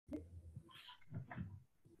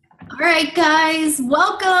All right, guys,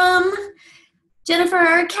 welcome.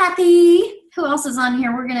 Jennifer, Kathy, who else is on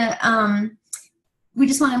here? We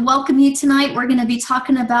just want to welcome you tonight. We're gonna be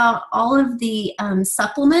talking about all of the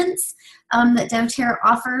supplements that doTERRA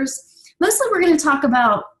offers. Mostly we're gonna talk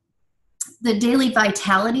about the daily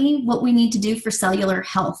vitality, what we need to do for cellular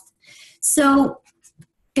health. So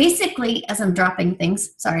basically, as I'm dropping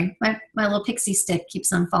things, sorry, my little pixie stick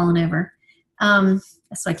keeps on falling over.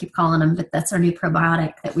 That's what I keep calling them, but that's our new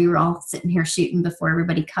probiotic that we were all sitting here shooting before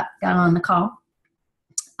everybody got on the call.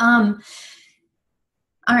 All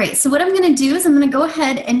right, so what I'm going to do is I'm going to go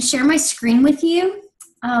ahead and share my screen with you.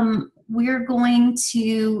 We're going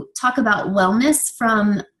to talk about wellness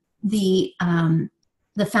from the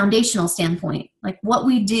foundational standpoint, like what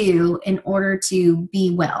we do in order to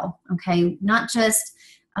be well, okay? Not just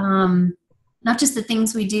the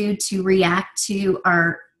things we do to react to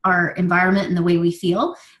our environment and the way we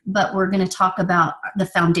feel, but we're going to talk about the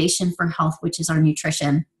foundation for health, which is our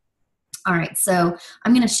nutrition. All right, so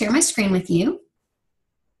I'm going to share my screen with you,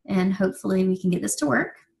 and hopefully we can get this to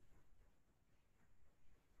work.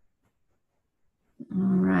 All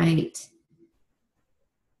right.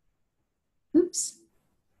 Oops.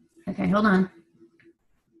 Okay, hold on.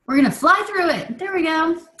 We're going to fly through it. There we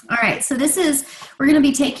go. All right, so we're going to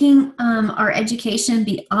be taking our education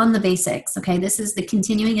beyond the basics, okay? This is the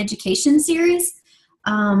continuing education series,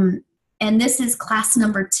 and this is class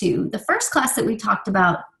number 2. The first class that we talked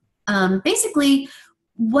about, basically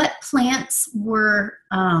what plants were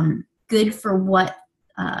good for what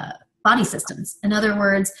body systems. In other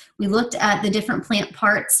words, we looked at the different plant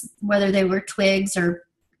parts, whether they were twigs or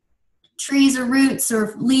trees or roots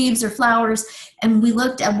or leaves or flowers, and we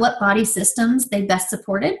looked at what body systems they best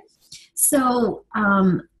supported. So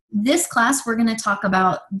this class, we're going to talk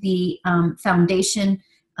about the foundation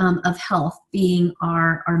of health being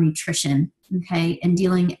our nutrition, okay, and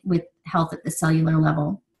dealing with health at the cellular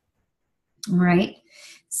level. All right,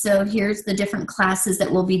 so here's the different classes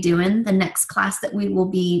that we'll be doing. The next class that we will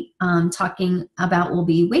be talking about will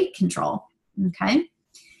be weight control, okay?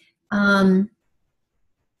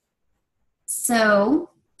 So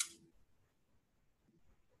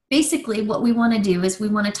basically what we want to do is we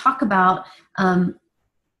want to talk about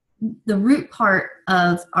the root part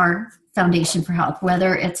of our foundation for health,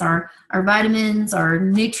 whether it's our vitamins, our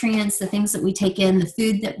nutrients, the things that we take in, the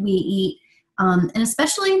food that we eat, and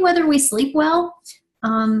especially whether we sleep well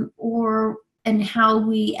and how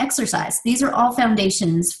we exercise. These are all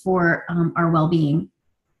foundations for our well-being,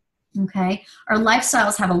 okay? Our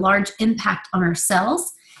lifestyles have a large impact on our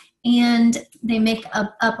cells, and they make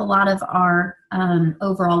up a lot of our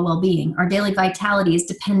overall well-being. Our daily vitality is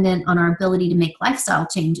dependent on our ability to make lifestyle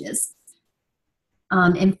changes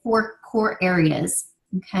in 4 core areas,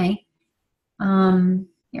 okay?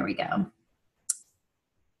 Here we go.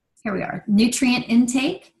 Here we are. Nutrient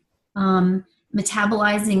intake,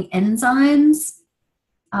 metabolizing enzymes,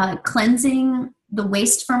 cleansing the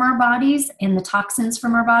waste from our bodies and the toxins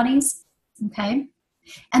from our bodies, okay?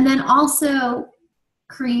 And then also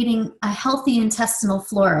creating a healthy intestinal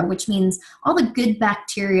flora, which means all the good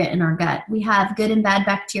bacteria in our gut. We have good and bad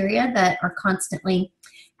bacteria that are constantly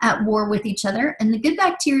at war with each other, and the good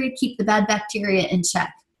bacteria keep the bad bacteria in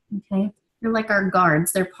check, okay? They're like our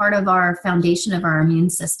guards. They're part of our foundation of our immune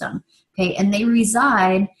system, okay? And they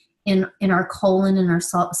reside in our colon and our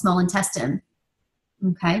small intestine,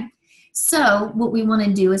 okay? So what we want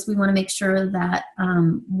to do is we want to make sure that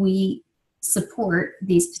we support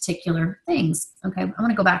these particular things. Okay, I'm going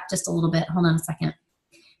to go back just a little bit. Hold on a second.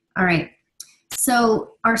 All right.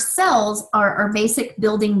 So our cells are our basic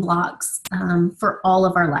building blocks for all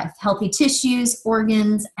of our life. Healthy tissues,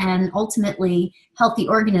 organs, and ultimately healthy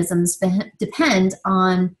organisms depend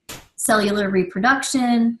on cellular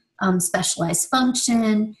reproduction, specialized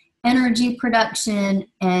function, energy production,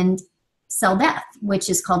 and cell death, which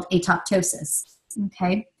is called apoptosis.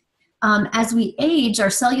 Okay. As we age, our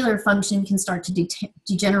cellular function can start to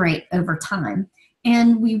degenerate over time.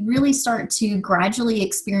 And we really start to gradually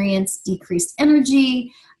experience decreased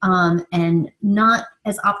energy and not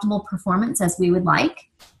as optimal performance as we would like.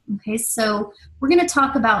 Okay, so we're going to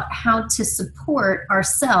talk about how to support our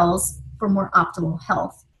cells for more optimal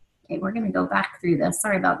health. Okay, we're going to go back through this.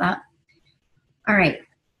 Sorry about that. All right.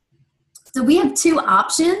 So we have 2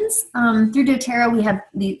 options. Through doTERRA,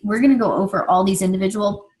 we're going to go over all these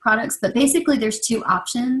individual products, but basically there's 2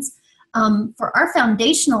 options. For our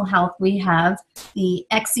foundational health, we have the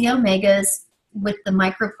XE Omegas with the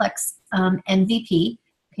Microplex MVP,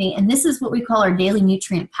 okay, and this is what we call our daily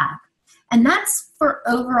nutrient pack. And that's for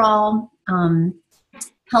overall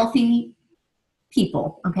healthy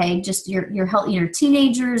people, okay, just your health,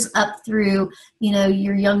 teenagers up through,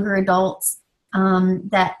 your younger adults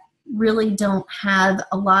that really don't have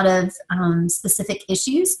a lot of specific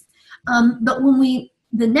issues. But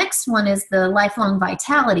the next one is the Lifelong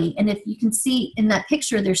Vitality. And if you can see in that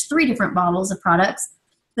picture, there's 3 different bottles of products.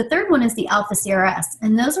 The third one is the Alpha CRS.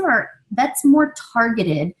 And that's more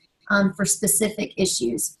targeted for specific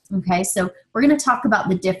issues. Okay, so we're going to talk about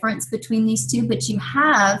the difference between these two, but you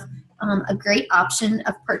have a great option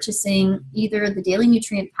of purchasing either the Daily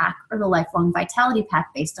Nutrient Pack or the Lifelong Vitality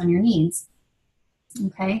Pack based on your needs.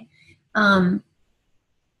 Okay.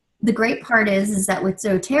 The great part is that with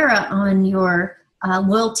doTERRA on your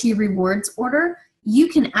loyalty rewards order, you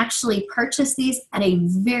can actually purchase these at a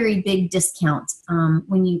very big discount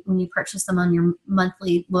when you purchase them on your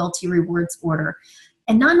monthly loyalty rewards order.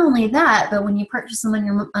 And not only that, but when you purchase them on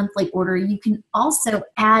your monthly order, you can also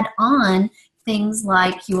add on things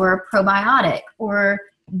like your probiotic or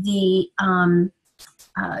the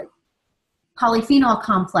polyphenol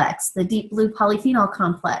complex, the Deep Blue polyphenol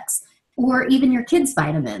complex, or even your kids'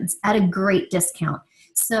 vitamins at a great discount.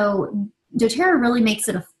 So doTERRA really makes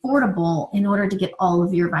it affordable in order to get all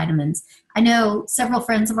of your vitamins. I know several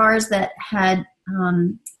friends of ours that had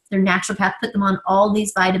their naturopath put them on all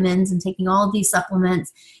these vitamins and taking all of these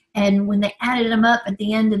supplements. And when they added them up at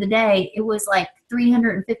the end of the day, it was like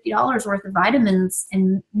 $350 worth of vitamins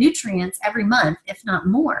and nutrients every month, if not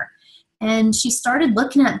more. And she started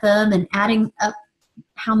looking at them and adding up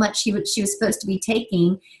how much she was supposed to be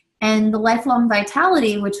taking. And the Lifelong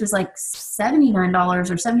Vitality, which was like $79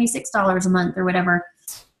 or $76 a month or whatever,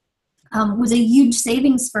 was a huge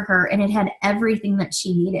savings for her, and it had everything that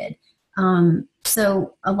she needed.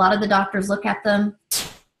 So a lot of the doctors look at them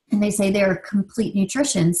and they say they're complete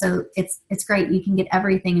nutrition. So it's great. You can get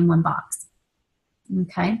everything in one box.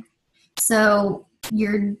 Okay. So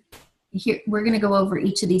we're going to go over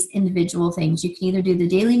each of these individual things. You can either do the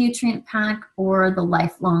Daily Nutrient Pack or the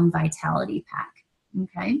Lifelong Vitality Pack.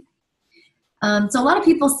 Okay. So a lot of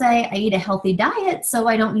people say, I eat a healthy diet, so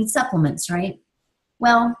I don't need supplements, right?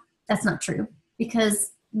 Well, that's not true,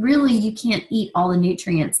 because really you can't eat all the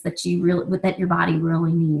nutrients that your body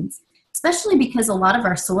really needs, especially because a lot of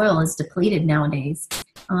our soil is depleted nowadays.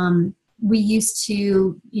 We used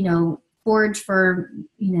to, forage for,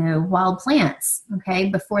 wild plants, okay,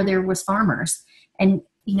 before there was farmers. And,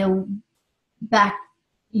 back,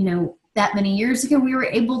 that many years ago, we were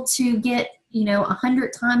able to get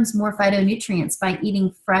 100 times more phytonutrients by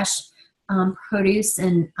eating fresh produce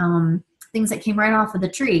and things that came right off of the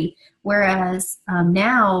tree. Whereas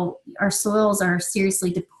now our soils are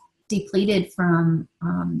seriously depleted from,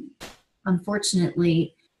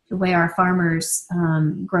 unfortunately, the way our farmers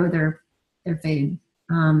grow their food,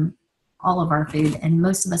 all of our food, and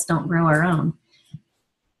most of us don't grow our own.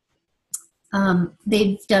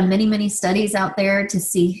 They've done many, many studies out there to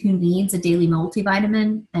see who needs a daily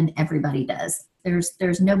multivitamin, and everybody does.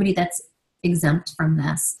 There's nobody that's exempt from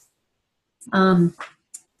this.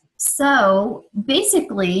 So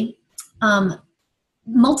basically,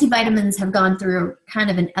 multivitamins have gone through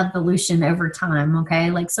kind of an evolution over time,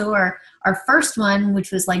 okay? So our first one,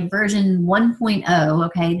 which was like version 1.0,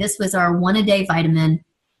 okay, this was our 1-a-day vitamin,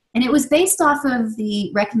 and it was based off of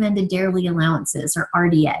the recommended daily allowances, or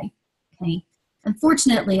RDA. Okay.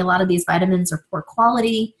 Unfortunately, a lot of these vitamins are poor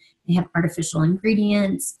quality. They have artificial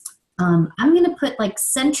ingredients. I'm going to put like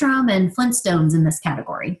Centrum and Flintstones in this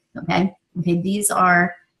category. Okay. These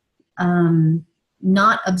are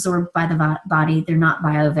not absorbed by the body. They're not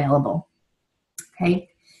bioavailable. Okay.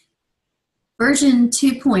 Version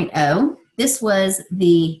 2.0. This was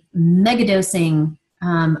the megadosing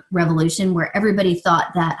revolution, where everybody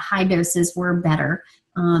thought that high doses were better.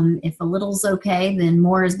 If a little's okay, then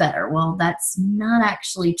more is better. Well, that's not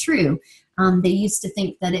actually true. They used to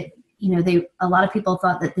think that a lot of people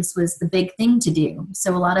thought that this was the big thing to do.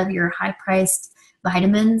 So a lot of your high-priced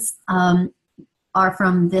vitamins are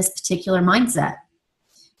from this particular mindset.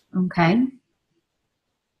 Okay.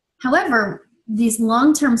 However, these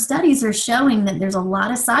long-term studies are showing that there's a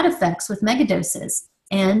lot of side effects with megadoses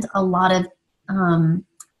and a lot of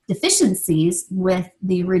deficiencies with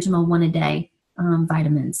the original 1-a-day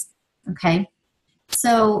vitamins. Okay.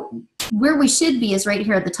 So where we should be is right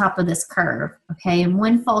here at the top of this curve. Okay. And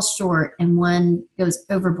one falls short and one goes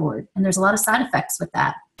overboard. And there's a lot of side effects with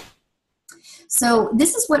that. So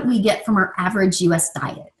this is what we get from our average US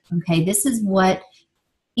diet. Okay. This is what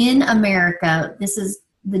in America, this is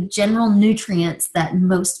the general nutrients that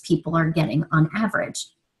most people are getting on average.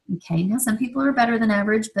 Okay. Now some people are better than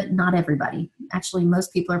average, but not everybody. Actually,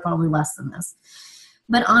 most people are probably less than this.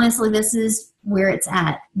 But honestly, this is where it's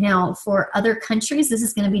at. Now, for other countries, this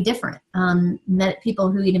is going to be different.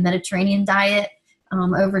 People who eat a Mediterranean diet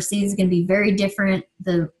overseas is going to be very different.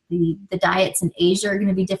 The diets in Asia are going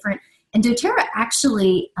to be different. And doTERRA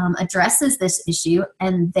actually addresses this issue,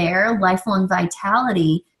 and their lifelong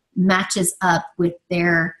vitality matches up with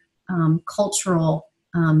their cultural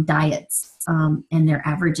diets and their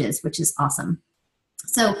averages, which is awesome.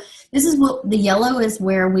 So this is what the yellow is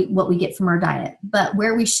where what we get from our diet, but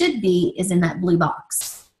where we should be is in that blue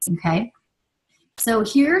box. Okay. So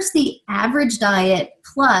here's the average diet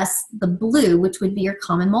plus the blue, which would be your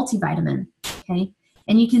common multivitamin. Okay.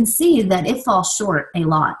 And you can see that it falls short a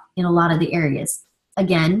lot in a lot of the areas.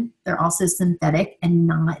 Again, they're also synthetic and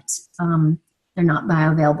they're not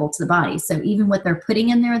bioavailable to the body. So even what they're putting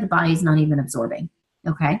in there, the body's not even absorbing.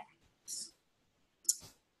 Okay.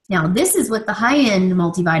 Now, this is what the high-end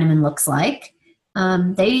multivitamin looks like.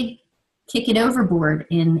 They kick it overboard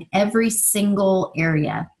in every single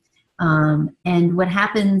area. And what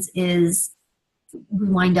happens is we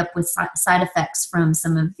wind up with side effects from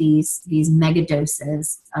some of these mega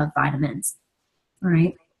doses of vitamins. All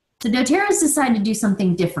right. So doTERRA has decided to do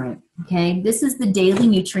something different. Okay. This is the daily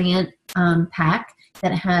nutrient pack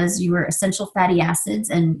that has your essential fatty acids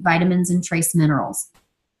and vitamins and trace minerals.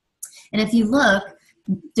 And if you look,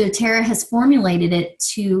 doTERRA has formulated it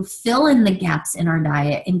to fill in the gaps in our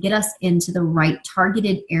diet and get us into the right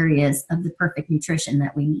targeted areas of the perfect nutrition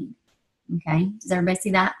that we need. Okay, does everybody see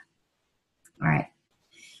that? All right.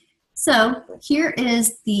 So here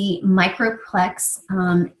is the Microplex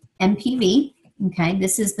MPV. Okay,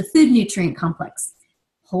 this is the food nutrient complex.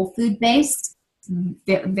 Whole food based,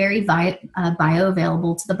 very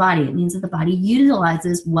bioavailable to the body. It means that the body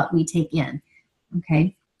utilizes what we take in.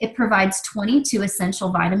 Okay. It provides 22 essential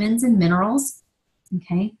vitamins and minerals,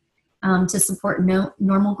 okay, to support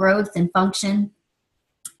normal growth and function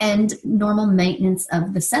and normal maintenance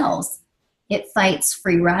of the cells. It fights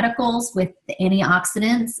free radicals with the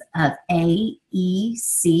antioxidants of A, E,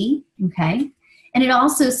 C, okay, and it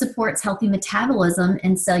also supports healthy metabolism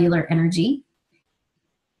and cellular energy.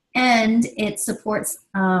 And it supports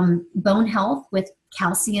bone health with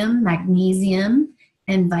calcium, magnesium,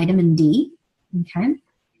 and vitamin D, okay.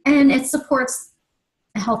 And it supports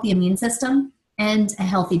a healthy immune system and a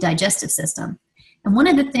healthy digestive system. And one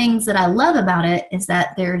of the things that I love about it is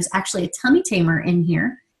that there's actually a tummy tamer in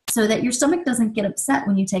here so that your stomach doesn't get upset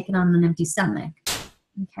when you take it on an empty stomach.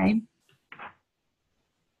 Okay.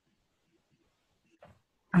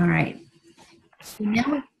 All right. So now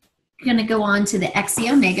we're going to go on to the XE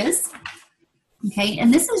Omegas. Okay.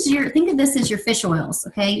 And this is think of this as your fish oils.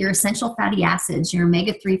 Okay. Your essential fatty acids, your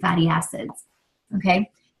omega-3 fatty acids. Okay.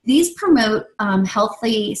 These promote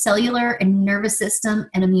healthy cellular and nervous system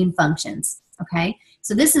and immune functions, okay?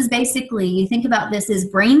 So this is basically, you think about this as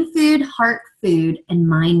brain food, heart food, and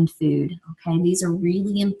mind food, okay? These are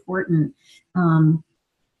really important. One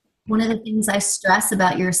of the things I stress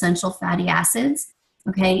about your essential fatty acids,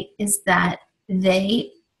 okay, is that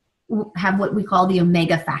they have what we call the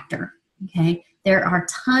omega factor, okay? There are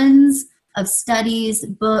tons of studies,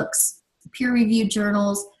 books, peer-reviewed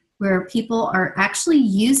journals where people are actually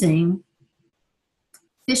using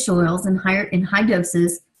fish oils in high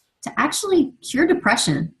doses to actually cure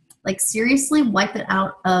depression, like seriously wipe it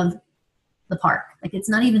out of the park. Like it's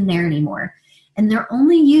not even there anymore. And they're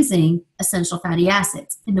only using essential fatty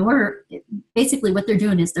acids. Basically what they're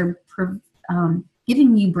doing is they're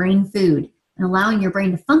giving you brain food and allowing your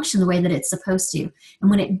brain to function the way that it's supposed to.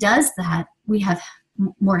 And when it does that, we have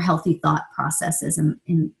more healthy thought processes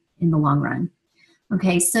in the long run.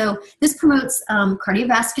 Okay, so this promotes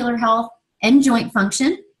cardiovascular health and joint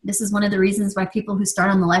function. This is one of the reasons why people who start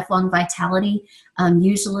on the lifelong vitality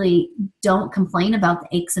usually don't complain about the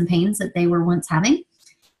aches and pains that they were once having,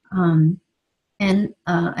 and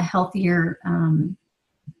a healthier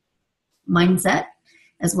mindset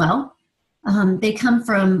as well. They come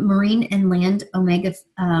from marine and land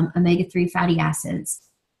omega-3 fatty acids.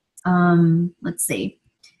 Let's see.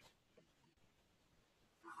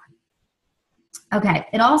 Okay,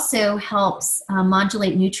 it also helps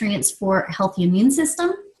modulate nutrients for a healthy immune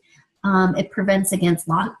system. It prevents against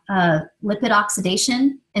lipid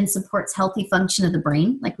oxidation and supports healthy function of the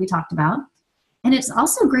brain, like we talked about. And it's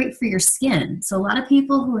also great for your skin. So a lot of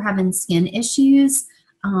people who are having skin issues,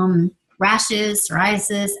 rashes,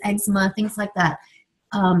 psoriasis, eczema, things like that,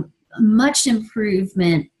 much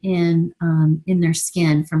improvement in their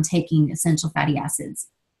skin from taking essential fatty acids.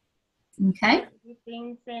 Okay.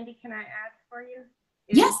 Anything, Sandy, can I add for you?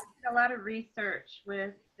 Yes. A lot of research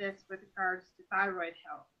with this with regards to thyroid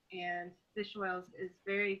health, and fish oils is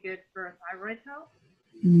very good for thyroid health.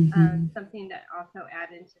 something to also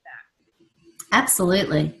add into that.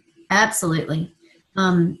 Absolutely. Absolutely.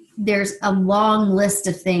 There's a long list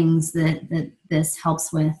of things that this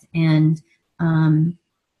helps with, and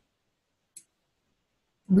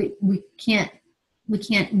we can't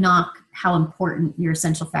knock how important your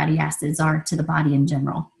essential fatty acids are to the body in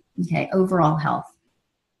general. Okay, overall health.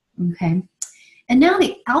 Okay, and now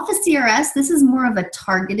the alpha CRS. This is more of a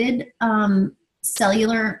targeted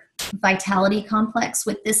cellular vitality complex.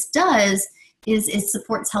 What this does is it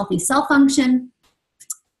supports healthy cell function,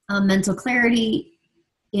 mental clarity.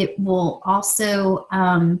 It will also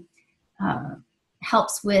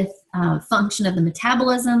helps with function of the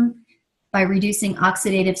metabolism by reducing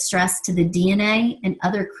oxidative stress to the DNA and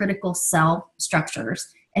other critical cell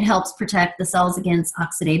structures. It helps protect the cells against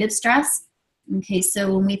oxidative stress. Okay,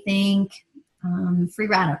 so when we think free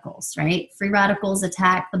radicals, right? Free radicals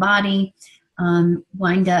attack the body, we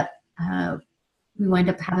wind up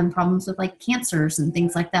having problems with like cancers and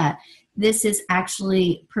things like that. This is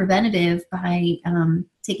actually preventative by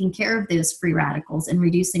taking care of those free radicals and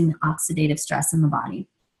reducing the oxidative stress in the body.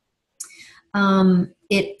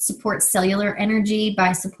 It supports cellular energy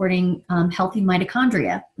by supporting healthy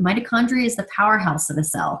mitochondria. Mitochondria is the powerhouse of a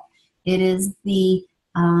cell. It is the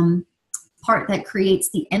part that creates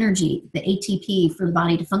the energy, the ATP, for the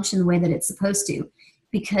body to function the way that it's supposed to.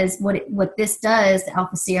 Because what this does, the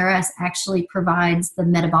alpha CRS actually provides the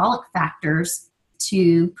metabolic factors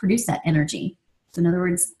to produce that energy. So in other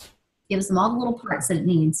words, gives them all the little parts that it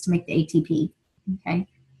needs to make the ATP. Okay,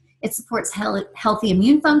 it supports healthy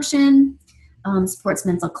immune function, supports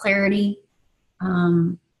mental clarity.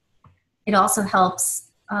 It also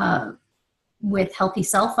helps with healthy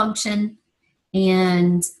cell function,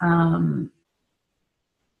 and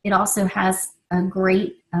it also has a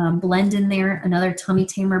great blend in there, another tummy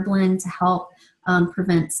tamer blend to help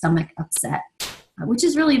prevent stomach upset, which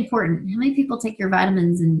is really important. How many people take your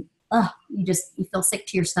vitamins and you feel sick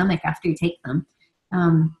to your stomach after you take them?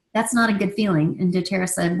 That's not a good feeling. And doTERRA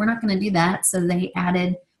said, we're not going to do that. So they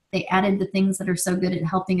added the things that are so good at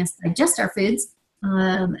helping us digest our foods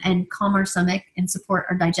and calm our stomach and support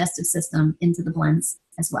our digestive system into the blends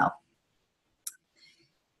as well.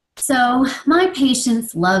 So my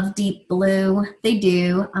patients love Deep Blue. They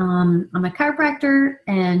do. I'm a chiropractor,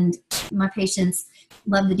 and my patients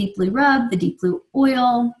love the Deep Blue rub, the Deep Blue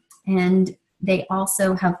oil, and they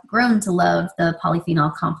also have grown to love the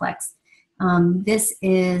polyphenol complex. This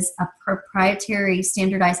is a proprietary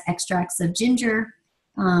standardized extracts of ginger,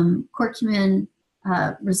 curcumin,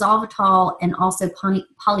 resveratrol, and also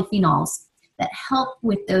polyphenols that help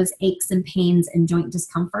with those aches and pains and joint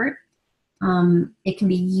discomfort. It can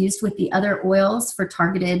be used with the other oils for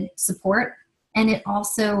targeted support. And it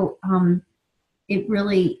also, it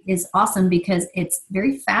really is awesome because it's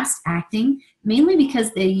very fast acting, mainly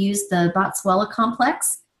because they use the Boswellia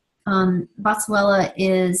complex. Boswellia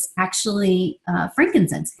is actually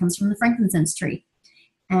frankincense. It comes from the frankincense tree,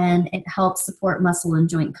 and it helps support muscle and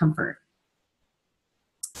joint comfort.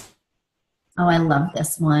 Oh, I love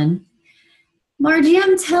this one. Margie,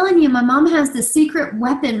 I'm telling you, my mom has the secret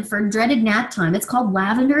weapon for dreaded nap time. It's called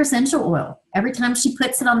lavender essential oil. Every time she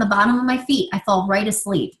puts it on the bottom of my feet, I fall right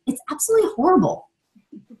asleep. It's absolutely horrible.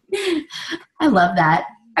 I love that.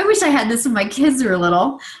 I wish I had this when my kids were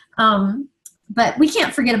little. But we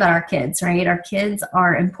can't forget about our kids, right? Our kids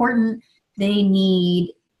are important. They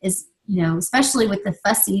need, especially with the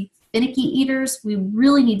fussy, finicky eaters, we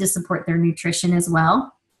really need to support their nutrition as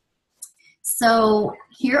well. So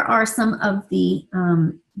here are some of the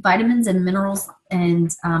vitamins and minerals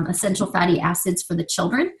and essential fatty acids for the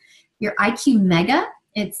children. Your IQ Mega,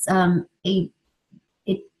 it's a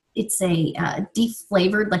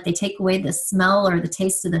deflavored, like they take away the smell or the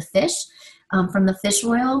taste of the fish from the fish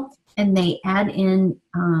oil, and they add in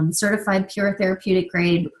certified pure therapeutic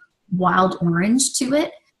grade wild orange to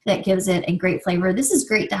it. That gives it a great flavor. This is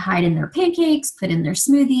great to hide in their pancakes, put in their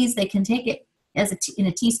smoothies. They can take it as in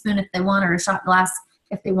a teaspoon if they want, or a shot glass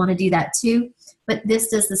if they want to do that too. But this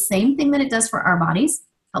does the same thing that it does for our bodies.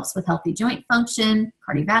 Helps with healthy joint function,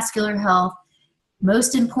 cardiovascular health,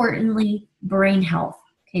 most importantly, brain health.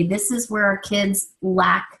 Okay, this is where our kids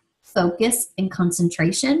lack focus and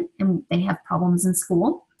concentration, and they have problems in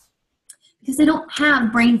school because they don't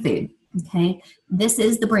have brain food. Okay, this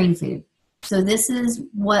is the brain food. So this is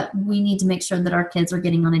what we need to make sure that our kids are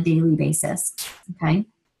getting on a daily basis. Okay.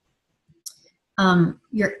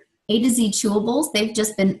 Your A to Z chewables, they've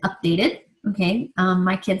just been updated. Okay.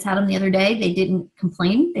 My kids had them the other day. They didn't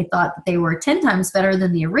complain. They thought that they were 10 times better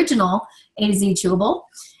than the original A to Z chewable.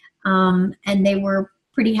 And they were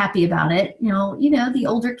pretty happy about it. The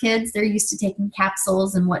older kids, they're used to taking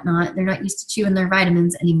capsules and whatnot. They're not used to chewing their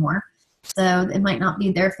vitamins anymore. So it might not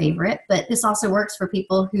be their favorite, but this also works for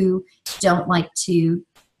people who don't like to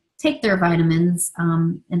take their vitamins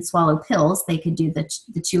and swallow pills. They could do the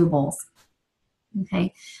chewables.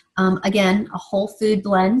 Okay. Again, a whole food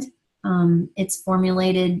blend. It's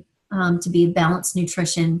formulated to be a balanced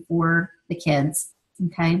nutrition for the kids.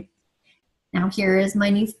 Okay. Now here is my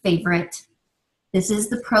new favorite. This is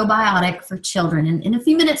the probiotic for children. And in a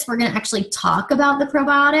few minutes, we're going to actually talk about the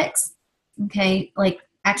probiotics. Okay. Like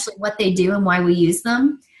actually what they do and why we use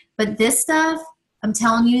them. But this stuff, I'm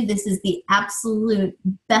telling you, this is the absolute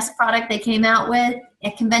best product they came out with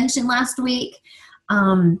at convention last week.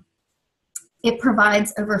 It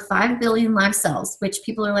provides over 5 billion live cells, which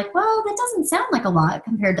people are like, well, that doesn't sound like a lot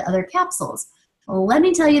compared to other capsules. Well, let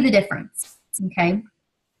me tell you the difference, okay?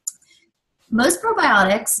 Most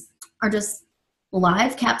probiotics are just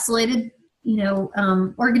live capsulated,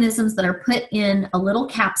 organisms that are put in a little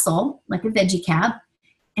capsule, like a veggie cap,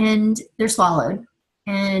 and they're swallowed,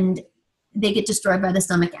 and they get destroyed by the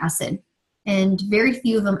stomach acid. And very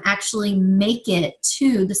few of them actually make it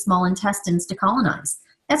to the small intestines to colonize.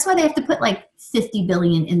 That's why they have to put like 50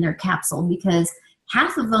 billion in their capsule, because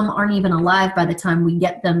half of them aren't even alive by the time we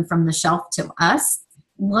get them from the shelf to us,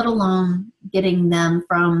 let alone getting them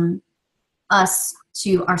from us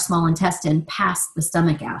to our small intestine past the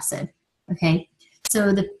stomach acid. Okay.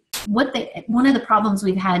 So one of the problems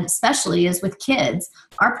we've had especially is with kids.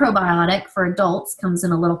 Our probiotic for adults comes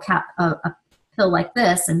in a little a pill like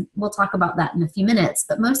this, and we'll talk about that in a few minutes,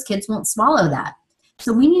 but most kids won't swallow that.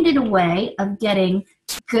 So we needed a way of getting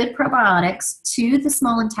good probiotics to the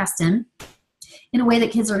small intestine in a way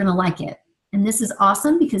that kids are going to like it. And this is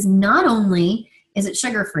awesome because not only is it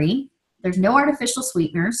sugar-free, there's no artificial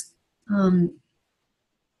sweeteners,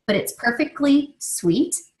 but it's perfectly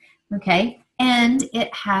sweet, okay? And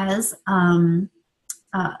it has a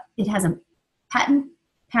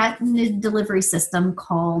patented delivery system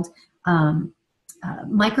called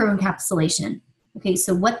microencapsulation. Okay,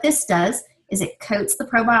 so what this does is it coats the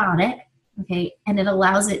probiotic, okay, and it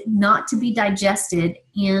allows it not to be digested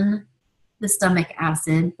in the stomach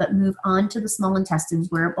acid, but move on to the small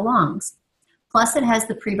intestines where it belongs. Plus, it has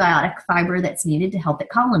the prebiotic fiber that's needed to help it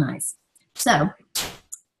colonize. So,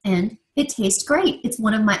 and it tastes great. It's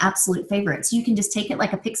one of my absolute favorites. You can just take it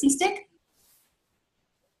like a pixie stick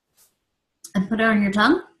and put it on your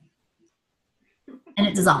tongue, and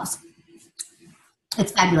it dissolves.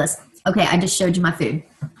 It's fabulous. Okay, I just showed you my food.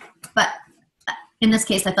 But in this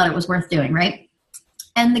case, I thought it was worth doing, right?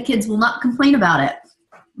 And the kids will not complain about it.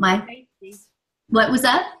 What was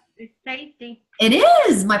that? It's tasty. It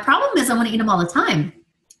is. My problem is I want to eat them all the time.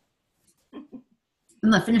 I'm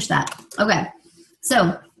going to finish that. Okay.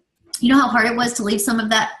 So, you know how hard it was to leave some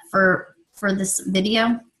of that for this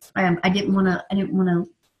video? I didn't want to.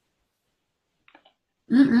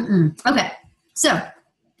 Okay. So,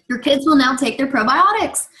 your kids will now take their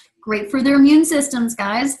probiotics. Great for their immune systems,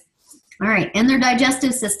 guys. All right. And their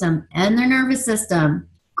digestive system and their nervous system.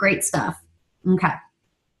 Great stuff. Okay.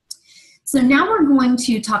 So now we're going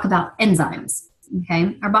to talk about enzymes.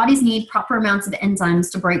 Okay. Our bodies need proper amounts of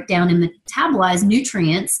enzymes to break down and metabolize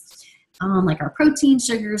nutrients, like our proteins,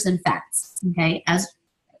 sugars, and fats. Okay. As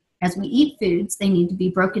we eat foods, they need to be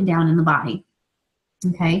broken down in the body.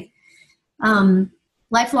 Okay.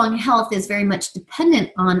 Lifelong health is very much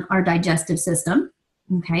dependent on our digestive system.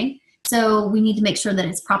 Okay. So we need to make sure that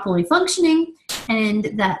it's properly functioning and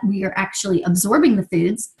that we are actually absorbing the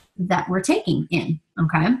foods that we're taking in.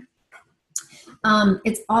 Okay.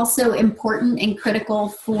 It's also important and critical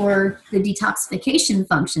for the detoxification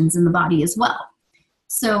functions in the body as well.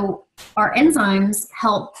 So our enzymes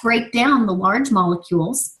help break down the large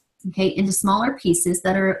molecules, okay, into smaller pieces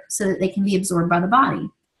so that they can be absorbed by the body.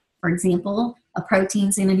 For example, a protein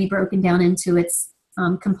is going to be broken down into its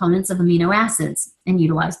components of amino acids and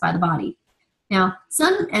utilized by the body. Now,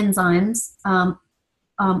 some enzymes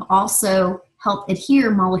also help adhere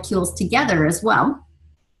molecules together as well,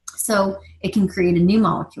 so it can create a new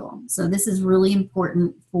molecule. So this is really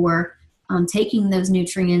important for taking those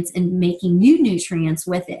nutrients and making new nutrients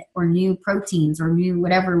with it, or new proteins, or new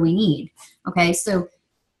whatever we need. Okay, so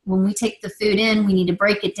when we take the food in, we need to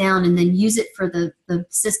break it down and then use it for the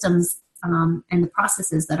systems and the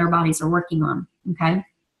processes that our bodies are working on. Okay,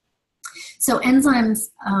 so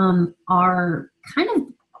enzymes are kind of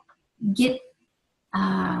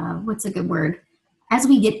what's a good word? As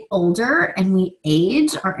we get older and we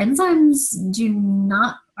age, our enzymes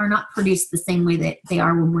are not produced the same way that they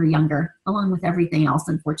are when we're younger, along with everything else,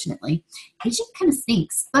 unfortunately. Aging kind of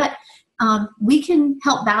stinks. But we can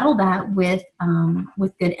help battle that with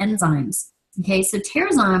good enzymes. Okay, so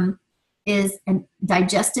Terrazyme is a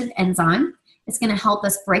digestive enzyme. It's going to help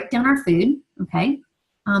us break down our food. Okay,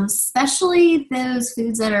 especially those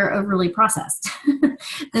foods that are overly processed.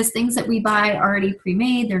 Those things that we buy already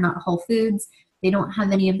pre-made, they're not whole foods. They don't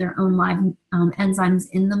have any of their own live enzymes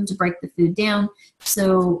in them to break the food down.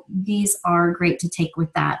 So these are great to take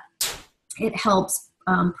with that. It helps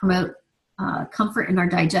promote comfort in our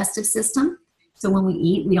digestive system. So when we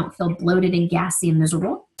eat, we don't feel bloated and gassy and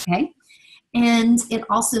miserable. Okay. And it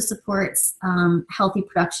also supports healthy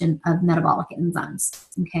production of metabolic enzymes.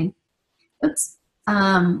 Okay. Oops.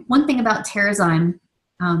 One thing about Terrazyme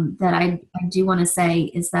that I do want to say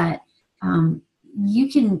is that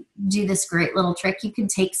you can do this great little trick. You can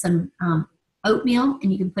take some oatmeal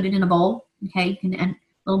and you can put it in a bowl. Okay, you can add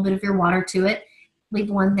a little bit of your water to it. Leave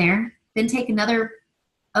one there. Then take another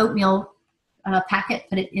oatmeal packet,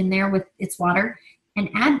 put it in there with its water,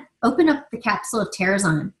 and open up the capsule of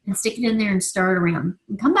Terrazyme and stick it in there and stir it around.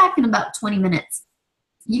 And come back in about 20 minutes.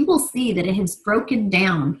 You will see that it has broken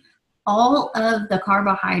down all of the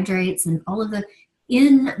carbohydrates and all of the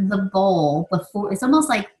in the bowl before. It's almost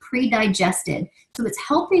like pre-digested. So it's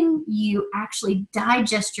helping you actually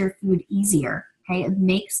digest your food easier. Okay, it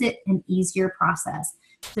makes it an easier process.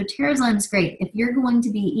 So Terrazyme is great. If you're going to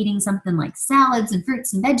be eating something like salads and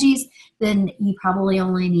fruits and veggies, then you probably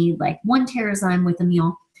only need like one Terrazyme with a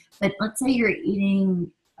meal. But let's say you're eating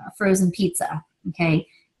frozen pizza. Okay,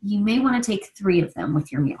 you may want to take 3 of them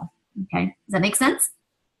with your meal. Okay, does that make sense?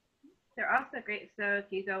 They're also great. So if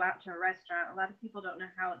you go out to a restaurant, a lot of people don't know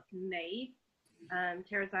how it's made.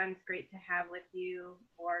 Terrazyme is great to have with you,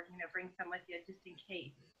 or bring some with you just in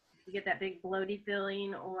case you get that big bloaty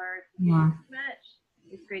feeling or too much.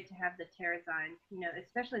 It's great to have the Terrazyme,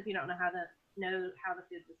 especially if you don't know how the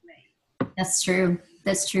food was made. That's true.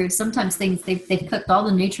 That's true. Sometimes they've cooked all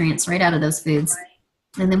the nutrients right out of those foods,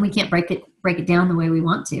 right, and then we can't break it down the way we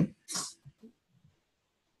want to.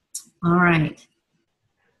 All right.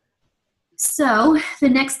 So the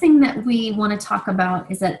next thing that we want to talk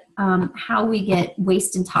about is that how we get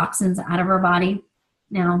waste and toxins out of our body.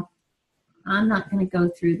 Now, I'm not going to go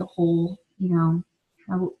through the whole,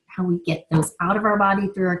 how we get those out of our body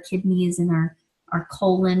through our kidneys and our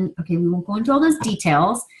colon. Okay, we won't go into all those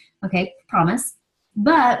details. Okay, promise.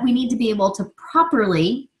 But we need to be able to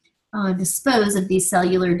properly dispose of these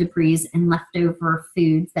cellular debris and leftover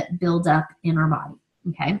foods that build up in our body,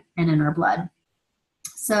 okay, and in our blood.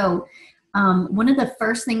 So one of the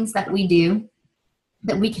first things that we do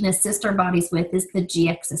that we can assist our bodies with is the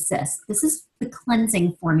GX Assist. This is the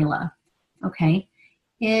cleansing formula, okay?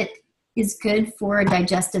 It is good for a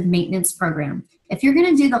digestive maintenance program. If you're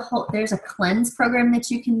going to do there's a cleanse program that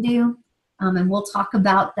you can do, and we'll talk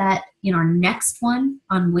about that in our next one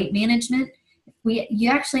on weight management. You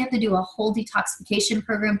actually have to do a whole detoxification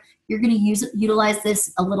program. You're going to utilize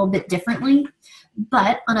this a little bit differently,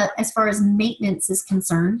 but as far as maintenance is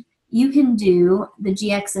concerned, you can do the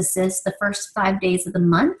GX Assist the first 5 days of the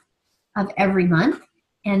month, of every month,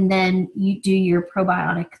 and then you do your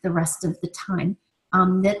probiotic the rest of the time.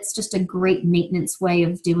 That's just a great maintenance way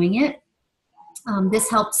of doing it. This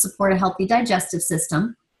helps support a healthy digestive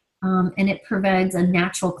system, and it provides a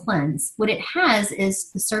natural cleanse. What it has is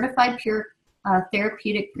the certified pure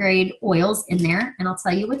therapeutic grade oils in there, and I'll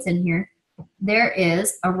tell you what's in here. There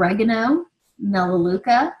is oregano,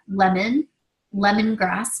 melaleuca, lemon,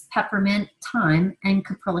 lemongrass, peppermint, thyme, and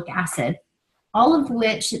caprylic acid. All of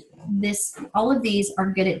these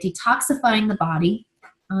are good at detoxifying the body,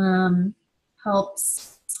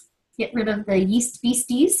 helps get rid of the yeast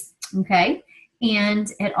beasties, okay? And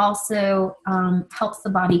it also helps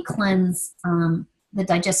the body cleanse the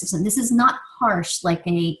digestive system. This is not harsh like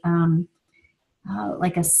a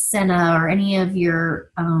senna or any of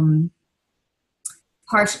your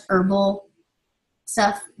harsh herbal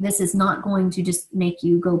stuff. This is not going to just make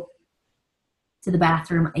you go to the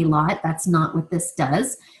bathroom a lot. That's not what this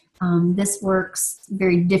does. This works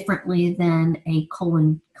very differently than a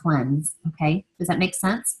colon cleanse. Okay, does that make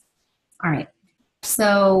sense? All right.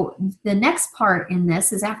 So the next part in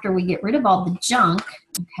this is after we get rid of all the junk.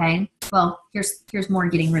 Okay. Well, here's more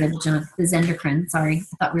getting rid of the junk. The Zendocrine. Sorry,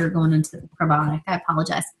 I thought we were going into the probiotic. I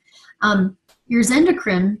apologize. Your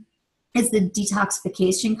Zendocrine is the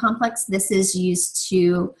detoxification complex. This is used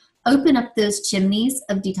to open up those chimneys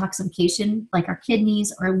of detoxification, like our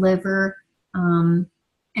kidneys, our liver,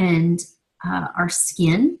 and our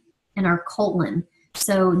skin and our colon.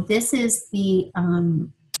 So this is the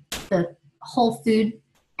whole food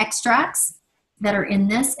extracts that are in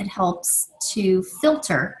this. It helps to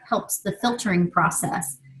helps the filtering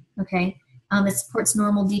process. Okay. It supports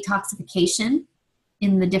normal detoxification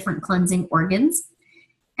in the different cleansing organs.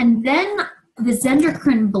 And then the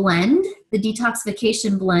Zendocrine blend, the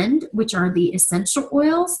detoxification blend, which are the essential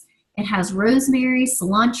oils. It has rosemary,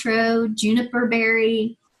 cilantro, juniper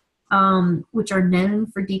berry, which are known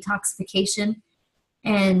for detoxification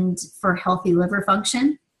and for healthy liver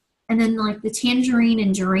function. And then like the tangerine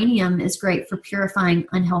and geranium is great for purifying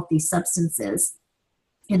unhealthy substances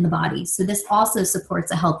in the body. So this also supports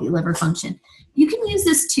a healthy liver function. You can use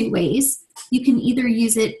this two ways. You can either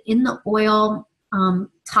use it in the oil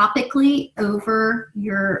topically over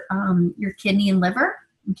your kidney and liver,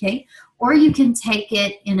 okay? Or you can take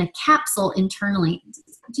it in a capsule internally.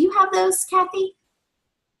 Do you have those, Kathy?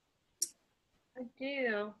 I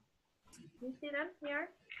do. Can you see them here?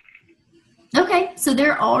 Okay, so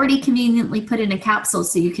they're already conveniently put in a capsule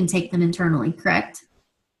so you can take them internally, correct?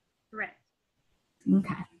 Correct.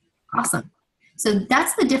 Okay, awesome. So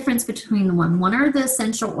that's the difference between the one. One are the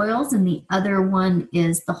essential oils and the other one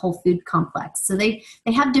is the whole food complex. So they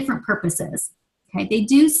have different purposes. Okay, they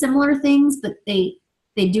do similar things, but they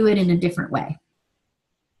do it in a different way.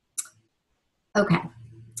 Okay.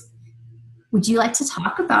 Would you like to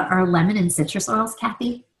talk about our lemon and citrus oils,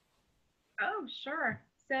 Kathy? Oh, sure.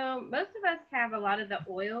 So most of us have a lot of the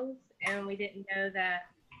oils, and we didn't know that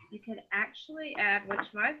you could actually add, which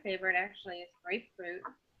my favorite actually is grapefruit.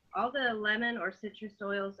 All the lemon or citrus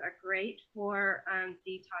oils are great for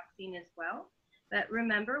detoxing as well. But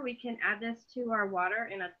remember, we can add this to our water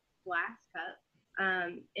in a glass cup,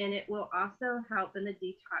 and it will also help in the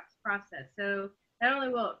detox process. So not only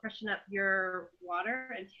will it freshen up your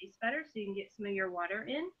water and taste better, so you can get some of your water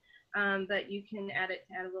in, but you can add it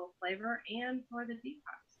to add a little flavor and for the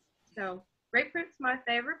detox. So grapefruit's my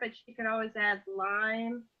favorite, but you can always add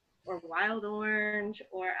lime or wild orange,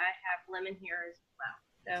 or I have lemon here as well.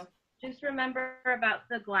 So just remember about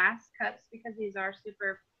the glass cups because these are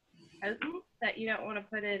super potent, that you don't want to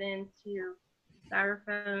put it into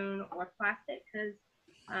styrofoam or plastic because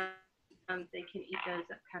they can eat those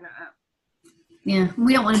kind of up. Yeah,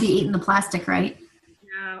 we don't want to be eating the plastic, right?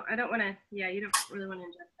 No, I don't want to. Yeah, you don't really want to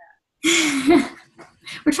ingest that.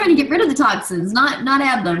 We're trying to get rid of the toxins, not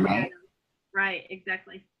add them, right? Right,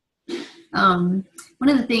 exactly. One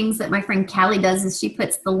of the things that my friend Callie does is she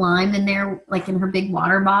puts the lime in there, like in her big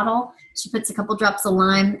water bottle. She puts a couple drops of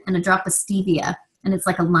lime and a drop of stevia, and it's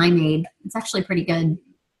like a limeade. It's actually pretty good.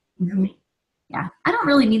 Mm-hmm. Yeah, I don't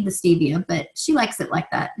really need the stevia, but she likes it like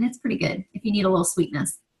that, and it's pretty good if you need a little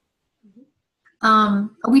sweetness.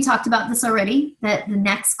 We talked about this already, that the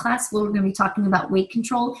next class we're going to be talking about weight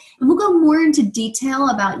control, and we'll go more into detail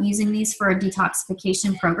about using these for a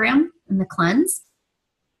detoxification program and the cleanse.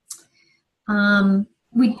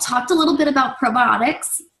 We talked a little bit about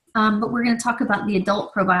probiotics, but we're going to talk about the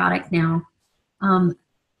adult probiotic now.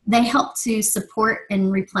 They help to support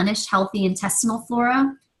and replenish healthy intestinal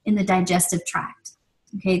flora in the digestive tract.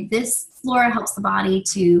 Okay, this flora helps the body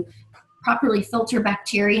to properly filter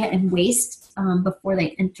bacteria and waste before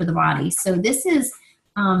they enter the body. So this is,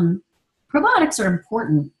 probiotics are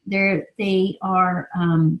important. They are,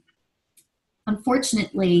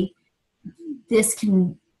 unfortunately, this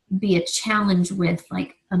can be a challenge with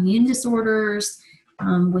like immune disorders,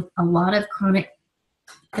 with a lot of chronic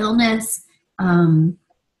illness. When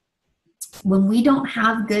we don't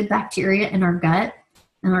have good bacteria in our gut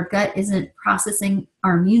and our gut isn't processing,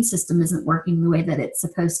 our immune system isn't working the way that it's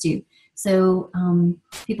supposed to. So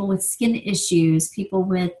people with skin issues, people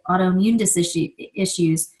with autoimmune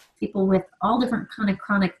issues, people with all different kind of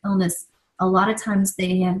chronic illness, a lot of times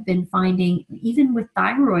they have been finding, even with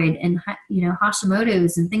thyroid and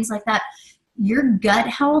Hashimoto's and things like that, your gut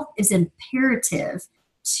health is imperative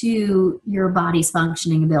to your body's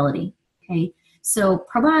functioning ability. Okay, so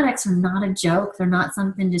probiotics are not a joke. They're not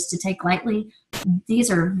something just to take lightly. These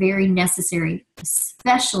are very necessary,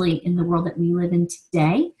 especially in the world that we live in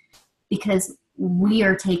today, because we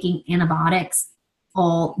are taking antibiotics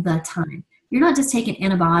all the time. You're not just taking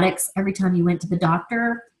antibiotics every time you went to the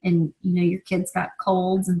doctor and your kids got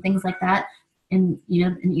colds and things like that, and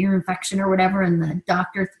an ear infection or whatever, and the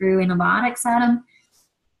doctor threw antibiotics at them.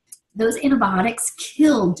 Those antibiotics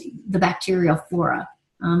killed the bacterial flora.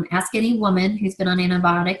 Ask any woman who's been on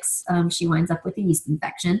antibiotics, she winds up with a yeast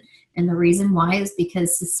infection. And the reason why is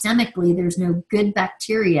because systemically there's no good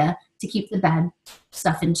bacteria to keep the bad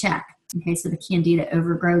stuff in check. Okay, so the candida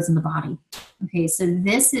overgrows in the body. Okay, so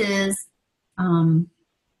this is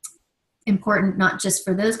important not just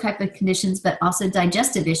for those type of conditions, but also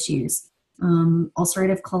digestive issues,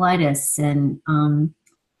 ulcerative colitis and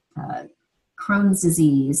Crohn's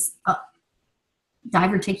disease,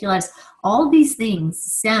 diverticulitis. All these things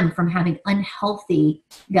stem from having unhealthy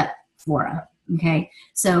gut flora. Okay,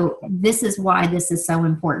 so this is why this is so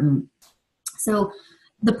important. So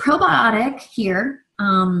the probiotic here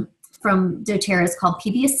from doTERRA is called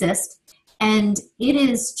PB Assist, and it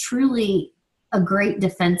is truly a great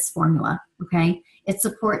defense formula. Okay, it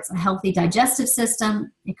supports a healthy digestive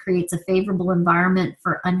system. It creates a favorable environment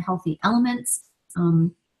for unhealthy elements.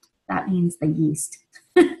 That means the yeast.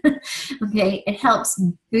 Okay, it helps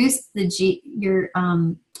boost your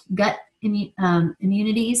gut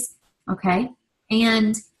immunities. Okay,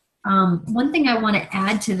 and one thing I want to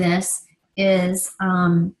add to this is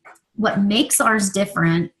what makes ours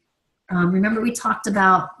different. Remember we talked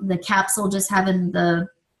about the capsule just having the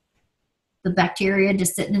bacteria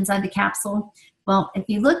just sitting inside the capsule. Well, if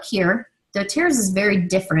you look here, doTERRA's is very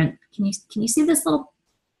different. Can you see this little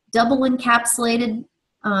double encapsulated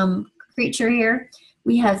creature here?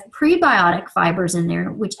 We have prebiotic fibers in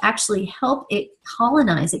there, which actually help it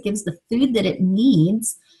colonize. It gives the food that it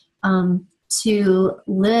needs to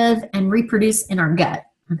live and reproduce in our gut.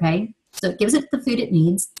 Okay, so it gives it the food it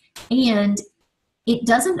needs, and it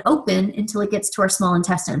doesn't open until it gets to our small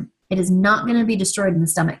intestine. It is not going to be destroyed in the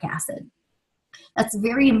stomach acid. That's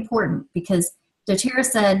very important because doTERRA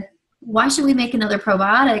said, why should we make another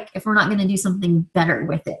probiotic if we're not going to do something better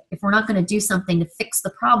with it? If we're not going to do something to fix the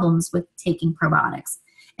problems with taking probiotics?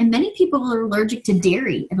 And many people are allergic to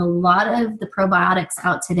dairy, and a lot of the probiotics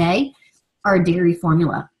out today are dairy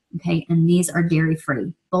formula. Okay, and these are dairy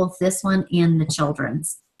free, both this one and the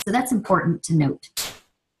children's. So that's important to note.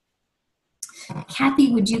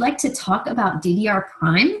 Kathy, would you like to talk about DDR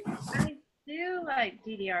Prime? I do like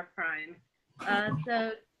DDR Prime.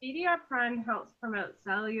 So DDR Prime helps promote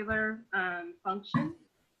cellular function.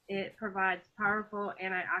 It provides powerful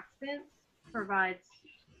antioxidants, provides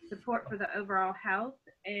support for the overall health,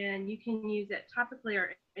 and you can use it topically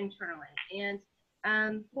or internally. And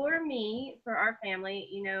for me, for our family,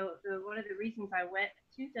 you know, one of the reasons I went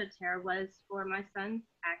to doTERRA was for my son's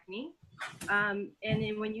acne. And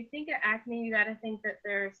then when you think of acne, you got to think that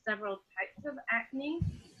there are several types of acne,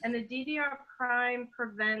 and the DDR Prime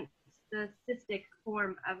prevents the cystic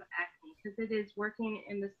form of acne because it is working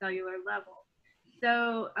in the cellular level.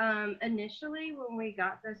 So initially when we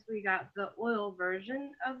got this, we got the oil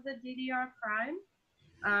version of the DDR Prime,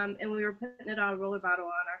 and we were putting it on a roller bottle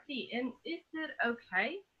on our feet, and it did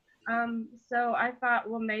okay. So I thought,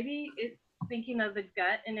 well, maybe it's thinking of the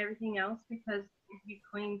gut and everything else, because if you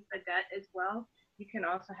cleanse the gut as well, you can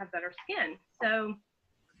also have better skin. So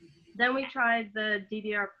then we tried the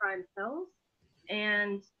DDR Prime pills,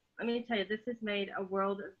 and let me tell you, this has made a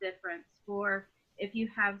world of difference for if you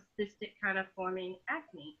have cystic kind of forming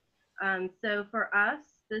acne. So for us,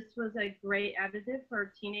 this was a great additive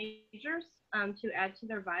for teenagers to add to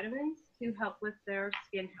their vitamins to help with their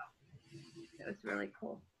skin health. So it's really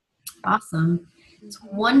cool. Awesome. It's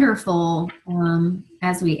wonderful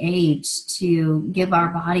as we age to give our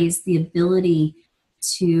bodies the ability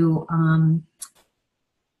to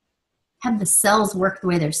have the cells work the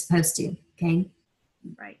way they're supposed to. Okay.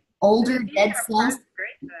 Right. Older dead cells.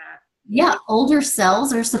 Great for that. Yeah, older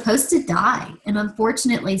cells are supposed to die, and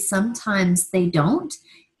unfortunately, sometimes they don't,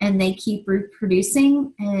 and they keep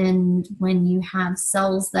reproducing. And when you have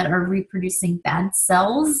cells that are reproducing bad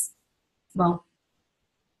cells, well,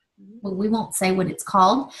 we won't say what it's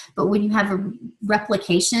called, but when you have a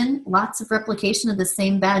replication, lots of replication of the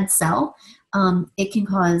same bad cell, it can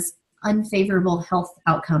cause unfavorable health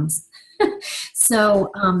outcomes.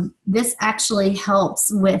 So this actually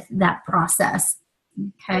helps with that process.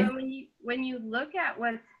 Okay. So when you look at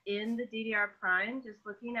what's in the DDR Prime, just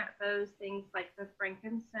looking at those things like the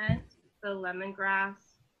frankincense, the lemongrass,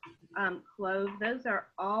 clove, those are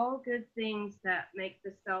all good things that make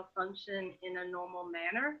the cell function in a normal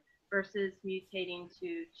manner versus mutating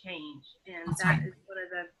to change. And That's that right. is one of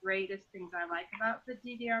the greatest things I like about the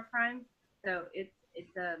DDR Prime. So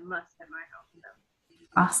it's a must at my house. So.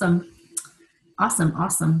 Awesome. Awesome.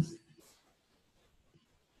 Awesome.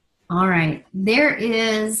 All right. There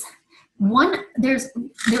was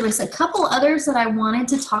a couple others that I wanted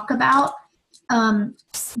to talk about.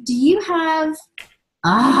 Do you have,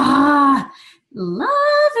 love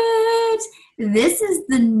it. This is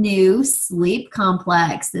the new sleep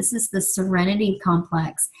complex. This is the Serenity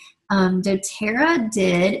Complex. doTERRA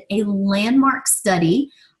did a landmark study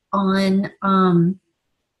on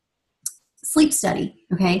sleep study.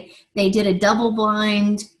 Okay. They did a double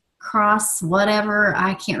blind cross whatever.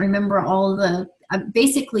 I can't remember all the,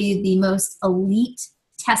 basically the most elite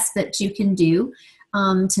test that you can do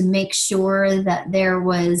to make sure that there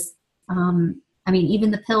was,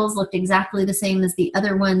 even the pills looked exactly the same as the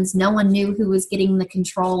other ones. No one knew who was getting the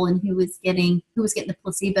control and who was getting the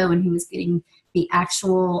placebo and who was getting the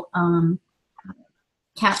actual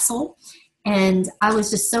capsule. And I was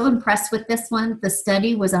just so impressed with this one. The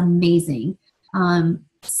study was amazing.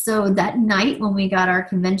 So that night when we got our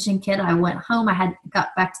convention kit, I went home. I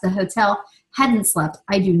got back to the hotel, hadn't slept.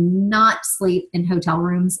 I do not sleep in hotel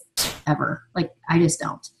rooms ever. Like, I just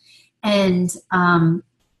don't. And I'm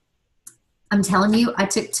telling you, I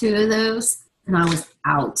took 2 of those and I was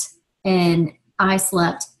out, and I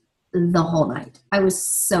slept the whole night. I was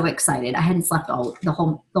so excited. I hadn't slept the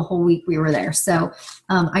whole week we were there. So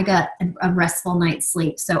I got a restful night's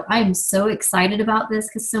sleep. So I'm so excited about this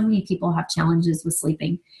because so many people have challenges with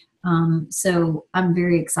sleeping. So I'm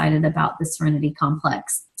very excited about the Serenity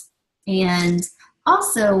Complex. And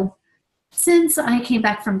also, since I came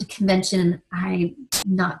back from the convention, I'm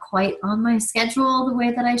not quite on my schedule the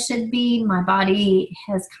way that I should be. My body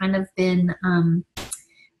has kind of been a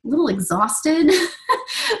little exhausted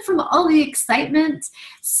from all the excitement.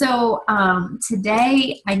 So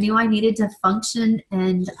today I knew I needed to function,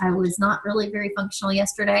 and I was not really very functional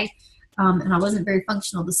yesterday. And I wasn't very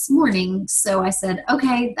functional this morning. So I said,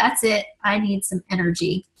 okay, that's it. I need some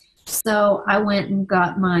energy. So I went and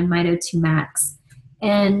got my Mito 2 Max.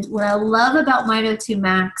 And what I love about Mito 2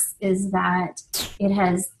 Max is that it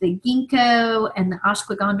has the ginkgo and the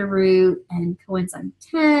ashwagandha root and coenzyme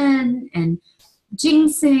 10 and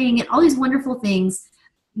ginseng and all these wonderful things.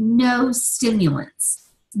 No stimulants,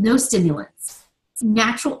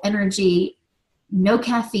 natural energy, no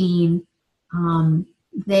caffeine.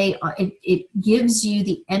 It gives you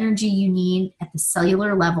the energy you need at the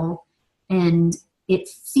cellular level, and it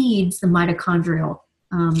feeds the mitochondrial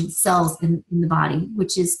cells in the body,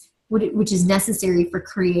 which is necessary for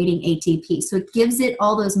creating ATP. So it gives it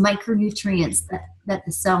all those micronutrients that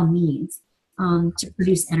the cell needs to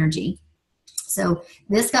produce energy. So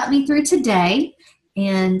this got me through today,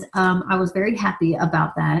 and I was very happy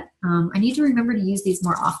about that. I need to remember to use these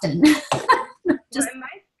more often.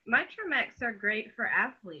 My Tremex are great for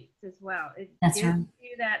athletes as well. It That's gives right.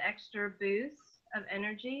 you that extra boost of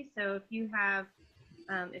energy. So if you have,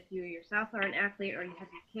 if you yourself are an athlete or you have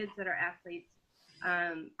your kids that are athletes,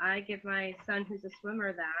 I give my son who's a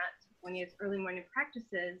swimmer that when he has early morning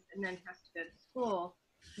practices and then has to go to school,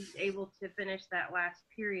 he's able to finish that last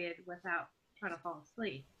period without trying to fall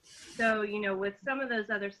asleep. So, with some of those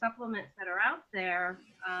other supplements that are out there,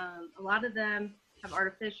 a lot of them have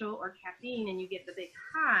artificial or caffeine, and you get the big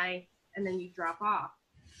high and then you drop off,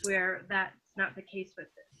 where that's not the case with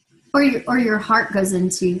this. Or your heart goes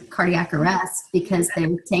into cardiac arrest because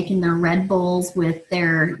they're taking their Red Bulls with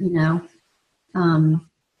their, I mean,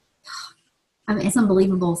 it's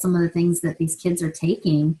unbelievable some of the things that these kids are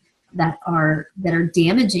taking that are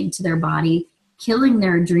damaging to their body, killing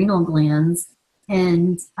their adrenal glands,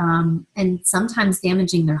 and sometimes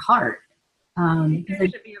damaging their heart. There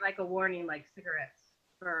should be like a warning, like cigarettes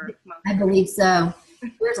for smokers. I believe so.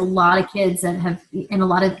 There's a lot of kids that have, and a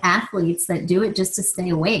lot of athletes that do it just to stay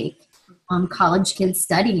awake. College kids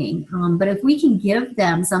studying. But if we can give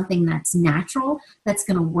them something that's natural, that's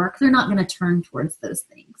going to work, they're not going to turn towards those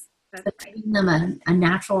things. But giving them a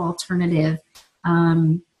natural alternative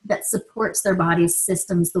that supports their body's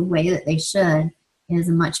systems the way that they should is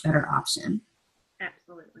a much better option.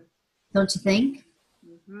 Absolutely. Don't you think?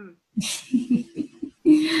 Mm-hmm.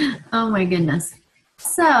 Oh my goodness.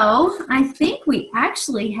 So I think we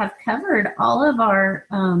actually have covered all of our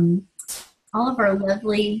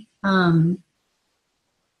lovely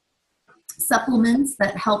supplements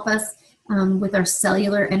that help us with our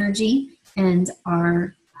cellular energy and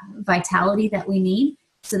our vitality that we need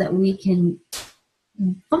so that we can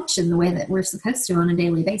function the way that we're supposed to on a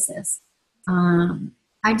daily basis.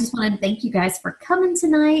 I just want to thank you guys for coming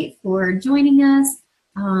tonight, for joining us.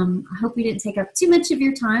 I hope we didn't take up too much of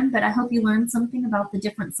your time, but I hope you learned something about the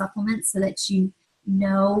different supplements so that you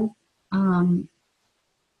know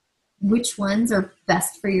which ones are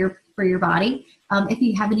best for your body. If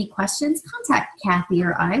you have any questions, contact Kathy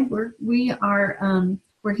or I. We're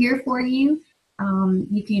here for you.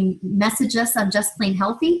 You can message us on Just Plain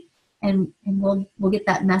Healthy, and we'll get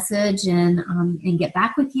that message and get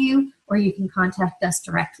back with you, or you can contact us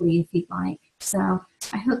directly if you'd like. So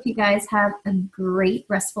I hope you guys have a great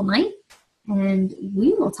restful night, and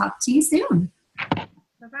we will talk to you soon.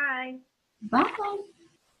 Bye-bye. Bye.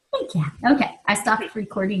 Thank you. Okay, I stopped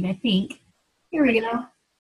recording, I think. Here we go.